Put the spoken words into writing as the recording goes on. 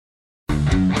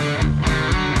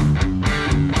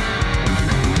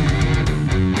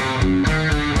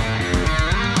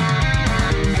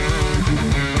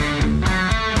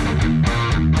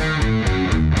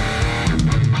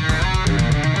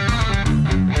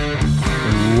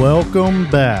Welcome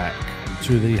back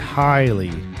to the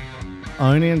highly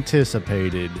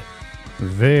unanticipated,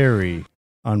 very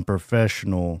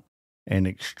unprofessional, and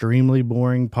extremely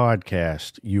boring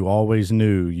podcast you always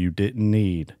knew you didn't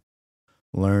need,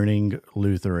 Learning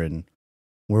Lutheran,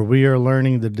 where we are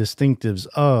learning the distinctives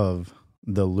of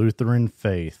the Lutheran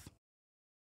faith.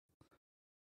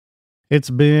 It's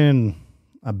been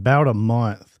about a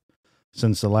month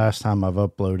since the last time I've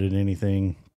uploaded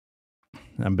anything.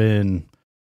 I've been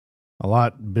a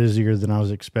lot busier than I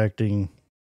was expecting.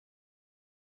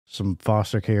 Some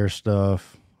foster care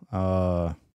stuff,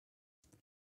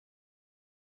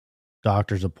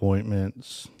 doctor's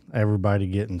appointments, everybody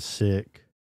getting sick.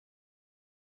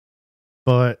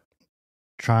 But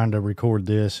trying to record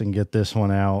this and get this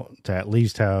one out to at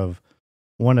least have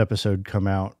one episode come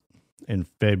out in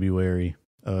February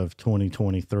of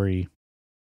 2023.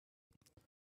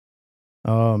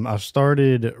 I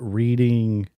started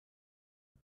reading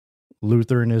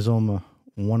Lutheranism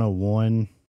 101,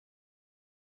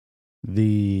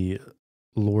 the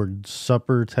Lord's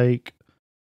Supper take,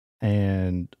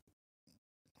 and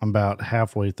I'm about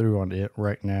halfway through on it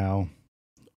right now.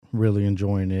 Really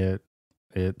enjoying it.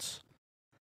 It's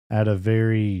at a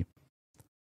very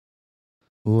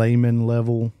layman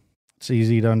level. It's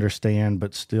easy to understand,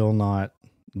 but still not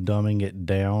dumbing it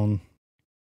down.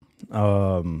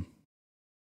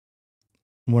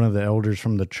 One of the elders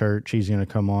from the church, he's going to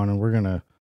come on and we're going to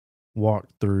walk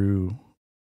through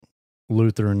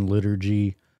Lutheran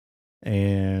liturgy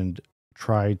and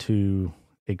try to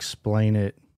explain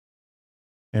it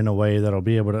in a way that'll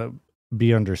be able to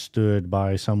be understood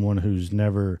by someone who's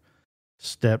never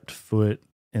stepped foot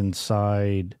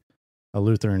inside a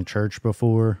Lutheran church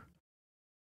before,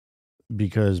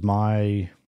 because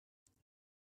my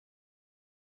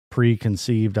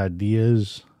preconceived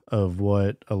ideas of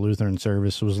what a Lutheran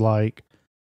service was like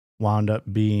wound up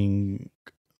being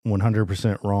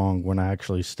 100% wrong when I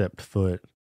actually stepped foot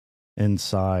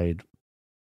inside.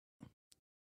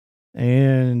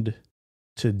 And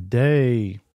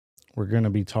today we're going to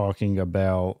be talking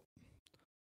about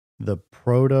the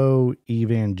Proto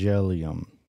Evangelium,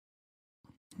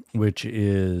 which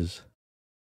is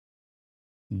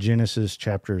Genesis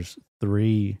chapters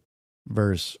 3,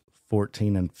 verse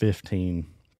 14 and 15.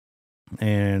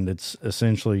 And it's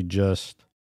essentially just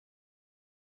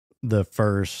the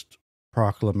first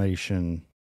proclamation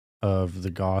of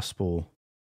the gospel.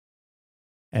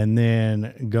 And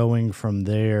then going from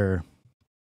there,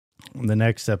 the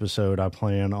next episode, I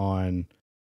plan on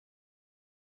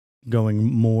going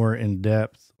more in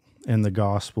depth in the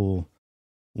gospel,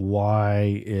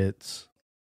 why it's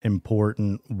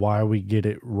important, why we get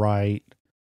it right,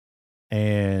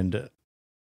 and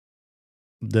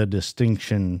the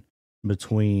distinction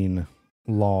between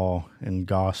law and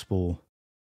gospel.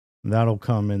 That'll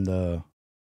come in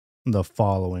the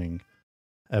following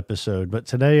episode. But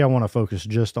today I want to focus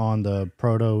just on the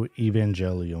Proto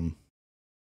Evangelium.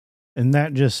 And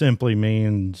that just simply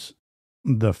means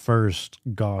the first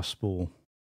gospel.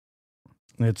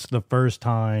 It's the first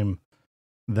time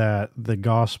that the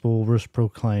gospel was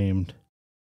proclaimed,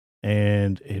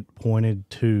 and it pointed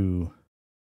to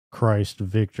Christ's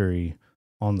victory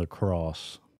on the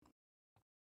cross.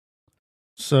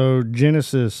 So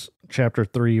Genesis chapter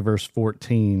 3, verse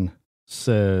 14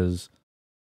 says,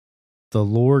 "The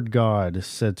Lord God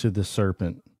said to the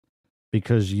serpent,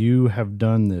 because you have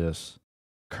done this,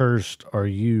 cursed are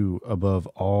you above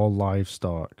all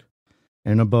livestock,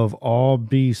 and above all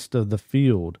beasts of the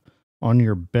field. On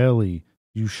your belly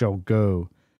you shall go,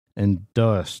 and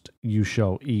dust you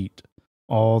shall eat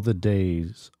all the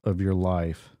days of your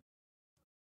life.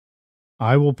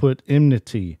 I will put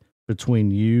enmity between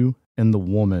you and the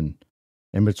woman,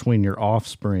 and between your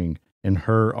offspring and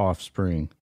her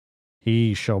offspring.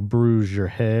 He shall bruise your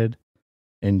head,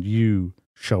 and you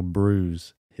shall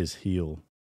bruise his heel."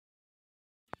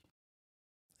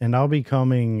 And I'll be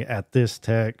coming at this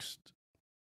text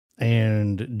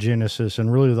and Genesis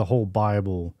and really the whole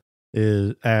Bible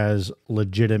is as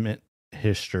legitimate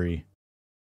history,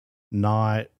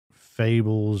 not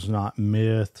fables, not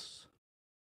myths,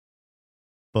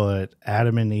 but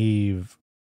Adam and Eve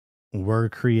were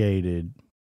created.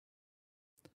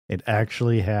 It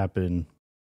actually happened.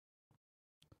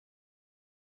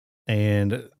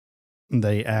 And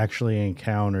they actually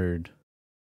encountered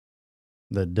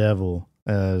the devil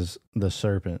as the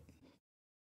serpent.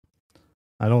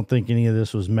 I don't think any of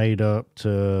this was made up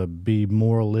to be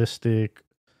moralistic,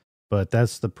 but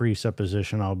that's the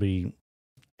presupposition I'll be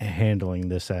handling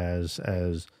this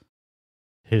as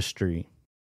history.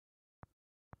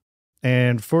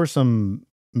 And for some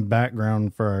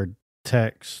background for our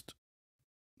text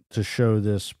to show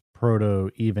this Proto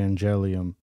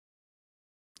Evangelium,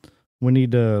 we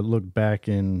need to look back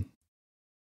in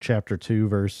chapter 2,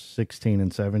 verse 16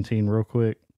 and 17 real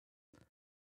quick.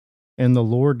 And the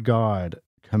Lord God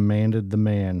commanded the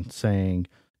man, saying,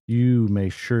 You may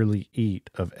surely eat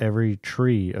of every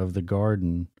tree of the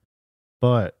garden,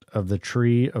 but of the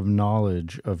tree of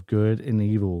knowledge of good and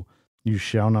evil you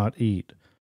shall not eat,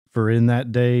 for in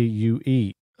that day you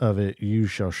eat of it you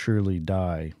shall surely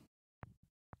die.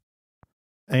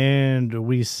 And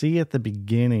we see at the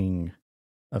beginning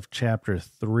of chapter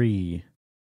 3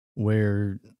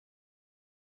 where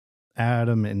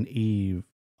Adam and Eve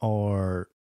are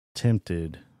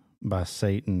tempted by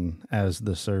Satan as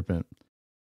the serpent.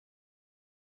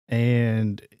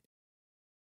 And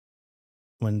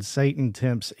when Satan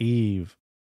tempts Eve,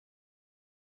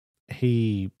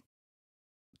 he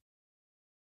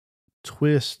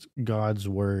twists God's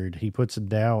word. He puts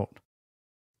doubt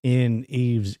in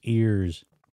Eve's ears,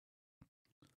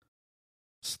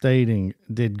 stating,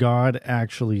 Did God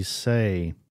actually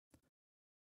say?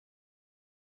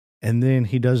 And then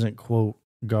he doesn't quote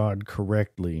God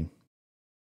correctly.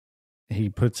 He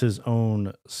puts his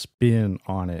own spin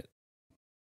on it.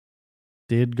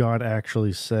 Did God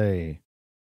actually say,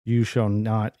 You shall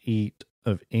not eat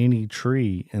of any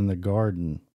tree in the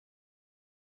garden?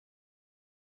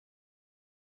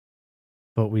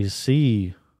 But we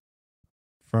see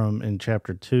from in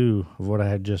chapter 2 of what I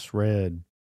had just read,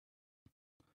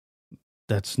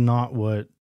 that's not what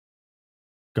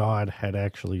God had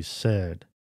actually said.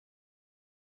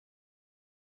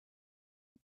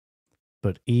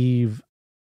 But Eve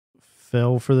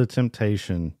fell for the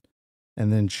temptation,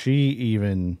 and then she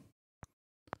even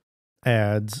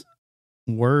adds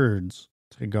words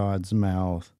to God's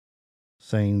mouth,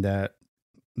 saying that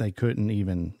they couldn't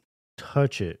even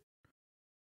touch it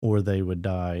or they would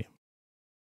die.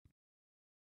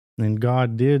 And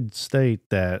God did state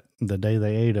that the day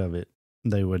they ate of it,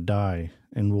 they would die.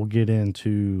 And we'll get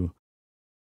into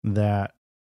that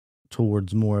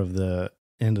towards more of the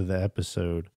end of the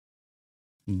episode.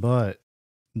 But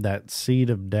that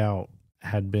seed of doubt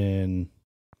had been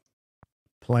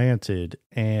planted,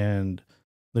 and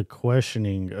the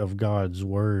questioning of God's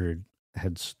word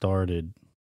had started.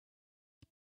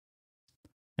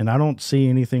 And I don't see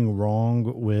anything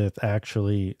wrong with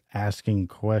actually asking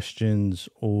questions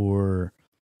or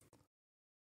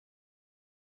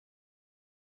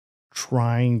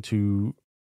trying to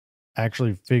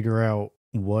actually figure out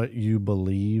what you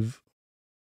believe.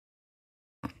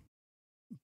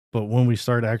 But when we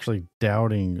start actually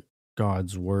doubting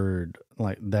God's word,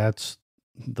 like that's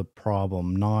the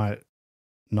problem, not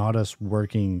us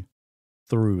working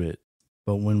through it,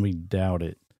 but when we doubt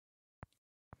it.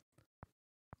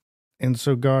 And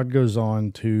so God goes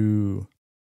on to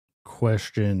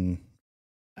question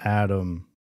Adam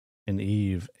and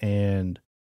Eve, and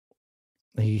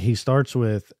he starts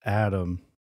with Adam,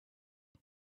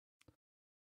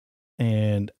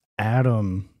 and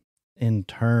Adam in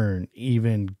turn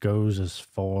even goes as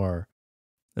far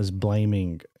as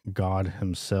blaming God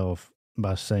himself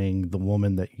by saying, the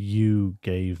woman that you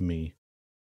gave me.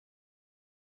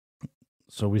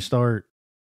 So we start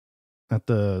at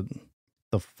the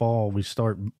fall, we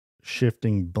start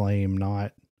shifting blame,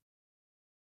 not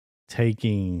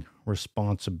taking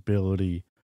responsibility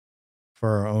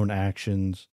for our own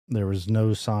actions. There was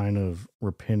no sign of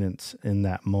repentance in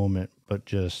that moment, but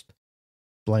just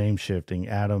blame shifting.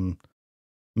 Adam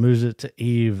moves it to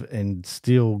Eve and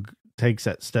still takes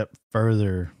that step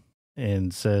further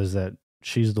and says that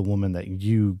she's the woman that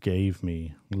you gave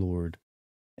me, Lord.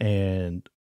 And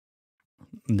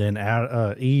then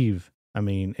Eve,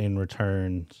 in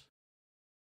return,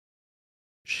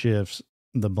 shifts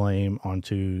the blame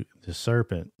onto the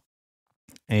serpent.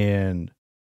 And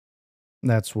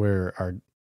that's where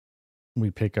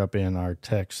we pick up in our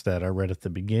text that I read at the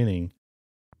beginning.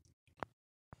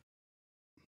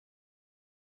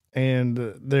 And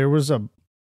there was a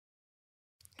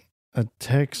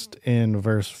text in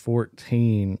verse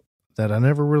 14 that I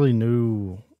never really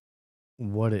knew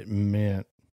what it meant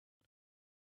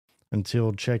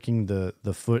until checking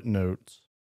the footnotes.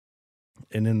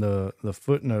 And in the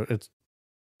footnote,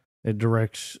 it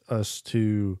directs us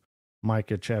to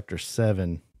Micah chapter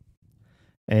 7.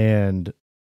 And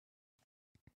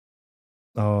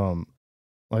like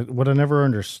what I never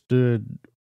understood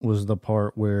was the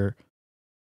part where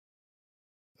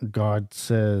God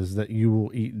says that you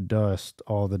will eat dust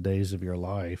all the days of your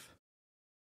life.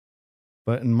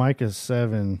 But in Micah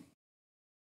 7,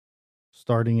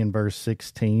 starting in verse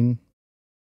 16,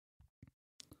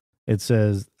 it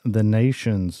says, "The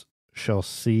nations shall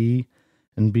see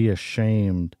and be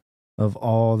ashamed of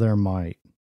all their might.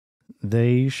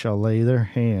 They shall lay their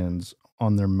hands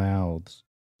on their mouths.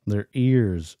 Their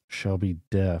ears shall be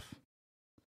deaf.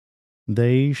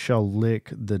 They shall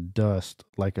lick the dust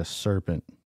like a serpent,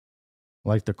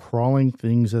 like the crawling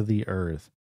things of the earth.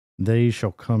 They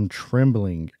shall come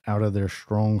trembling out of their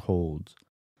strongholds.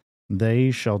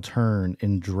 They shall turn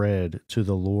in dread to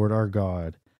the Lord our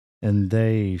God, and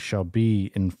they shall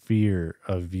be in fear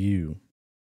of you."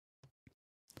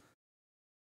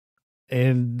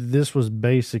 And this was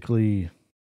basically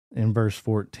in verse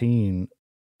 14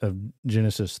 of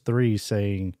Genesis 3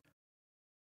 saying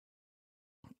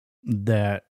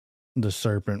that the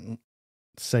serpent,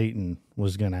 Satan,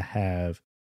 was going to have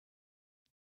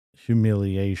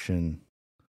humiliation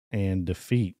and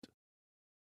defeat.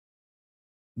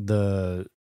 The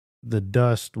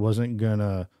dust wasn't going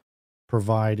to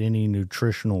provide any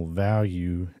nutritional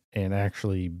value and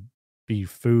actually be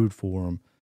food for him,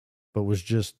 but was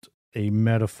just a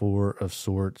metaphor of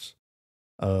sorts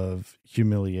of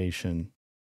humiliation.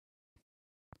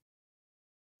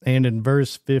 And in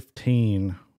verse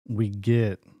 15, we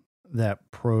get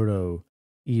that Proto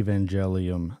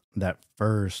Evangelium, that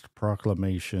first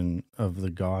proclamation of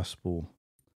the gospel.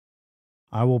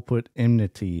 "I will put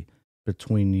enmity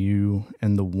between you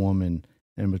and the woman,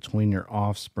 and between your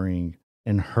offspring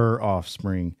and her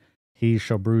offspring. He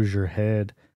shall bruise your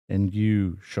head, and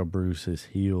you shall bruise his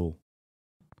heel."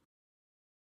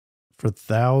 For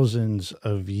thousands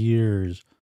of years,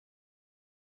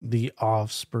 the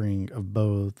offspring of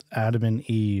both Adam and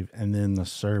Eve and then the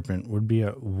serpent would be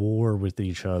at war with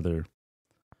each other.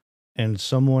 And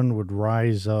someone would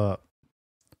rise up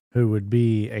who would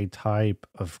be a type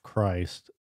of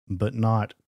Christ, but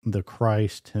not the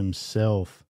Christ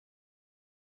himself.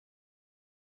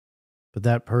 But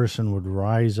that person would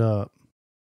rise up,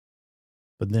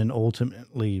 but then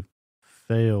ultimately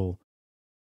fail,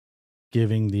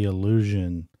 giving the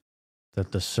illusion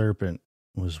that the serpent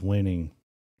was winning.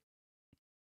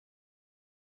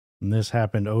 And this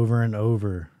happened over and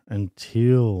over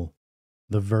until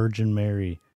the Virgin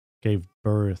Mary gave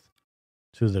birth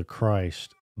to the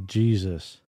Christ,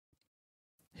 Jesus.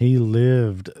 He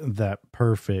lived that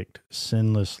perfect,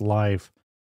 sinless life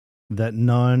that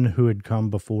none who had come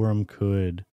before him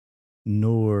could,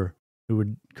 nor who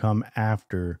would come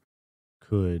after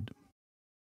could.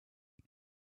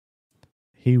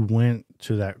 He went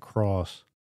to that cross,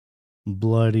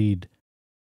 bloodied,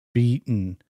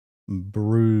 beaten,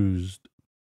 bruised,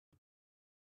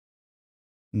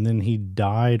 and then he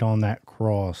died on that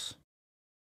cross.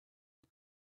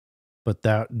 But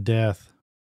that death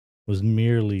was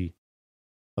merely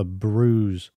a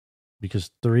bruise,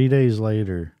 because 3 days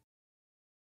later,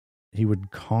 he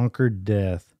would conquer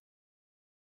death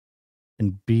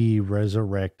and be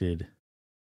resurrected.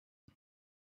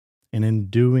 And in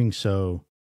doing so,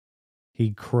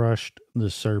 he crushed the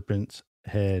serpent's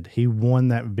head. He won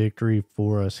that victory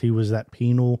for us. He was that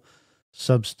penal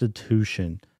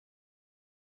substitution.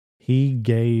 He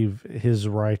gave his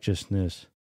righteousness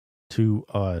to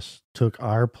us, took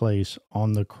our place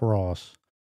on the cross,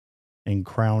 and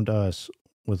crowned us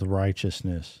with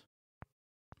righteousness.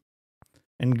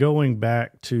 And going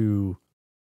back to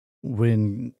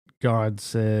when God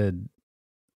said,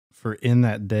 "For in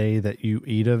that day that you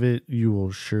eat of it, you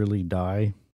will surely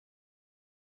die."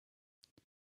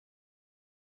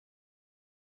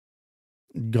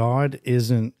 God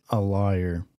isn't a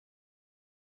liar.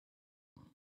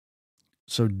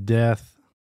 So death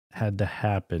had to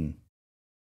happen.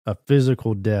 A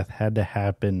physical death had to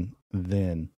happen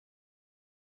then.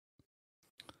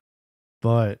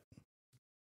 But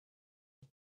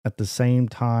at the same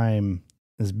time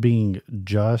as being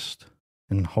just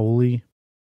and holy,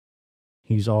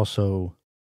 he's also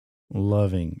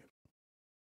loving.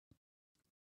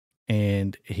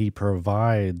 And he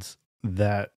provides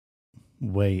that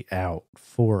way out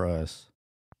for us.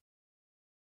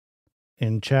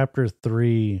 In chapter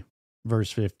 3,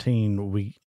 verse 15,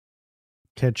 we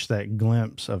catch that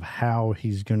glimpse of how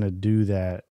he's going to do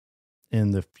that in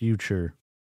the future.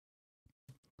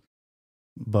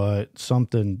 But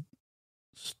something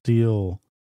still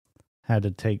had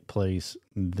to take place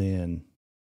then.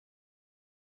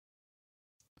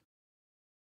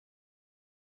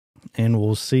 And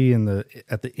we'll see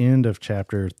at the end of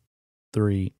chapter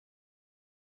 3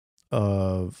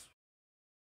 of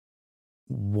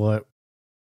what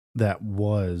that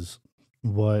was,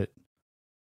 what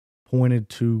pointed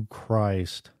to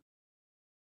Christ.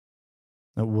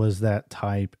 That was that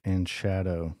type and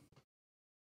shadow.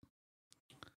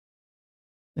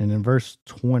 And in verse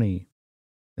 20,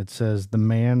 it says, the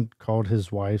man called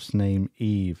his wife's name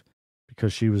Eve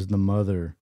because she was the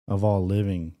mother of all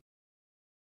living.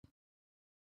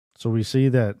 So we see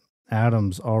that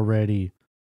Adam's already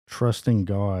trusting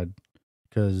God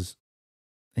because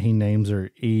he names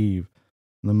her Eve,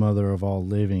 the mother of all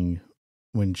living,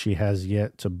 when she has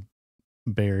yet to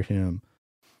bear him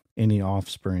any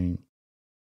offspring.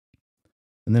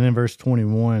 And then in verse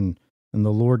 21, and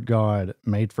the Lord God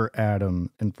made for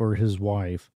Adam and for his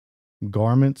wife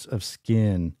garments of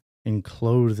skin and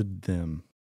clothed them.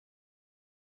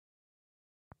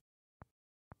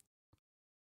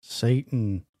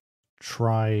 Satan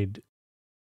tried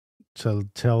to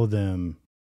tell them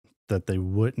that they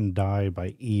wouldn't die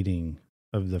by eating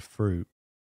of the fruit.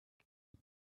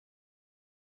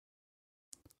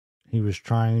 He was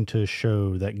trying to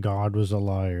show that God was a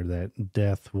liar, that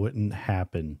death wouldn't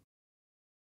happen.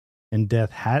 And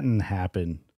death hadn't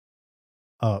happened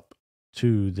up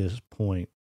to this point.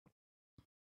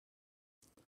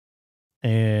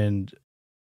 And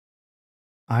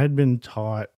I'd been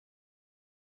taught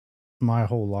my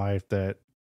whole life that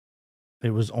it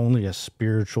was only a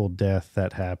spiritual death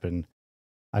that happened.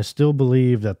 I still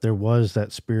believe that there was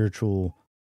that spiritual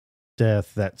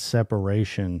death, that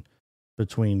separation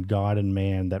between God and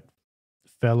man, that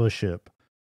fellowship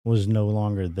was no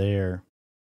longer there.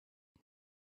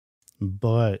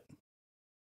 But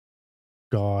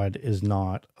God is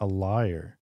not a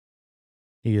liar.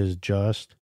 He is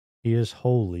just, he is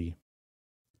holy.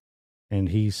 And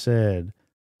he said,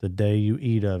 the day you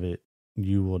eat of it,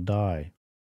 you will die.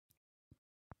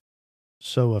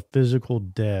 So a physical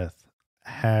death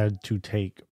had to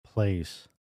take place.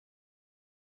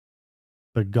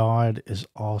 But God is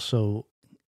also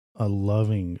a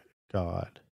loving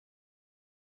God.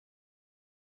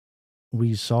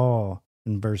 We saw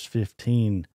in verse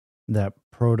 15 that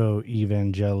Proto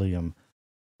Evangelium,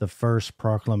 the first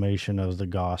proclamation of the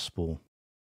gospel.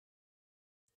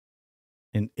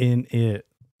 And in it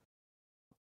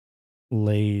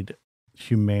laid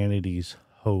humanity's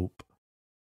hope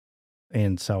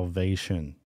and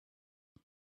salvation.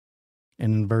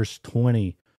 And in verse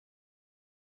 20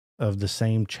 of the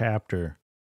same chapter,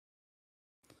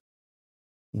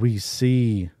 we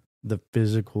see the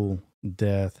physical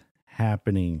death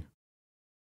happening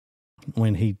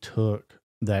when he took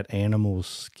that animal's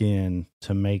skin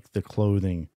to make the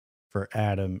clothing for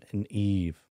Adam and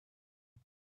Eve.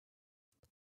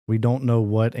 We don't know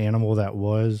what animal that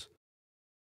was.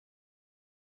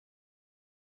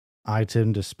 I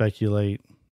tend to speculate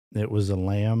it was a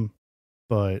lamb,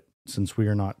 but since we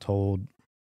are not told,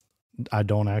 I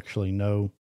don't actually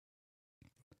know.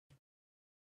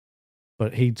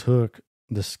 But he took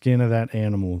the skin of that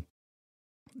animal,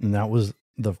 and that was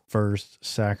the first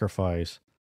sacrifice,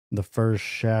 the first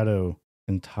shadow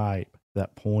and type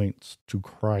that points to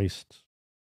Christ's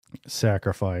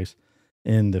sacrifice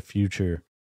in the future.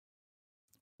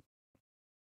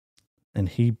 And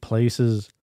he places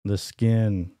the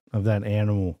skin of that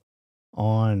animal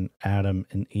on Adam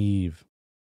and Eve,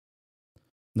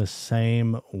 the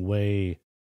same way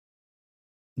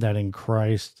that in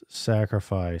Christ's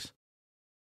sacrifice,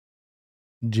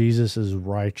 Jesus'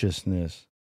 righteousness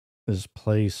is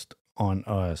placed on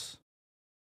us.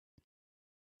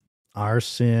 Our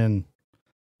sin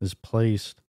is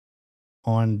placed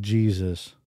on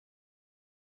Jesus,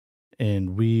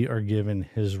 and we are given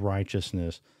his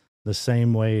righteousness, the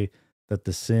same way that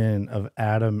the sin of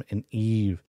Adam and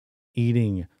Eve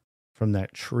eating from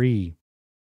that tree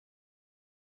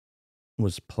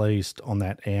was placed on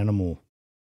that animal.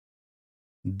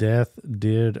 Death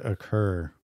did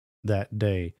occur that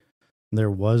day.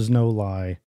 There was no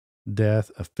lie. Death,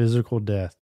 a physical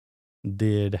death,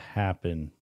 did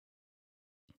happen.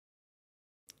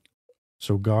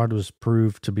 So God was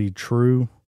proved to be true,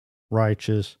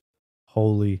 righteous,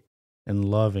 holy, and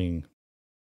loving.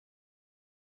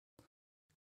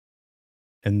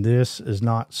 And this is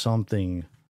not something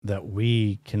that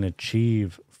we can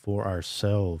achieve for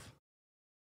ourselves.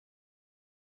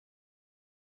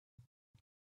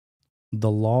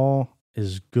 The law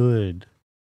is good,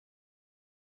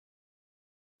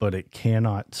 but it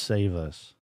cannot save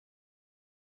us.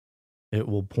 It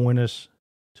will point us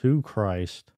to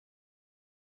Christ,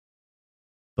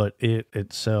 but it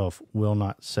itself will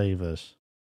not save us.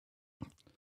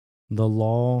 The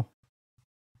law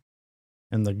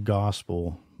and the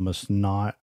gospel must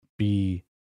not be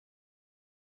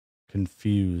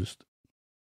confused.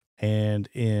 And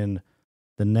in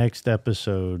the next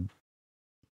episode,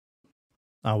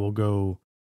 I will go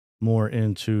more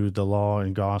into the law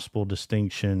and gospel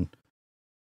distinction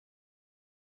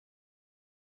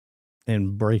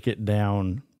and break it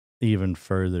down even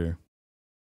further.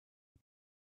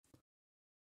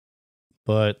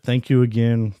 But thank you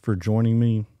again for joining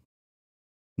me.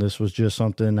 This was just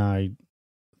something I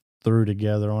threw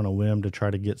together on a whim to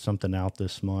try to get something out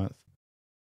this month.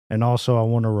 And also, I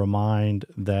want to remind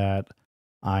that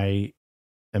I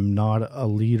am not a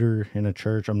leader in a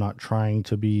church. I'm not trying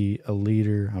to be a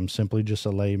leader. I'm simply just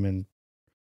a layman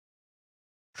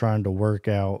trying to work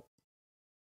out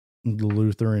the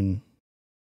Lutheran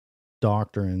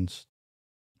doctrines.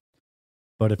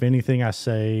 But if anything I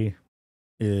say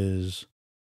is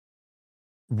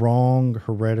wrong,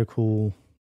 heretical,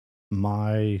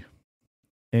 my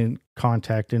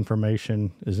contact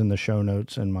information is in the show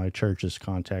notes, and my church's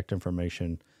contact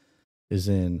information is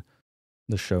in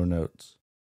the show notes.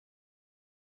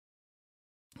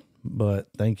 But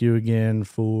thank you again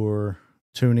for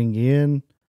tuning in,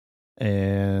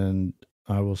 and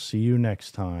I will see you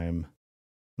next time.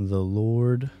 The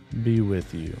Lord be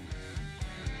with you.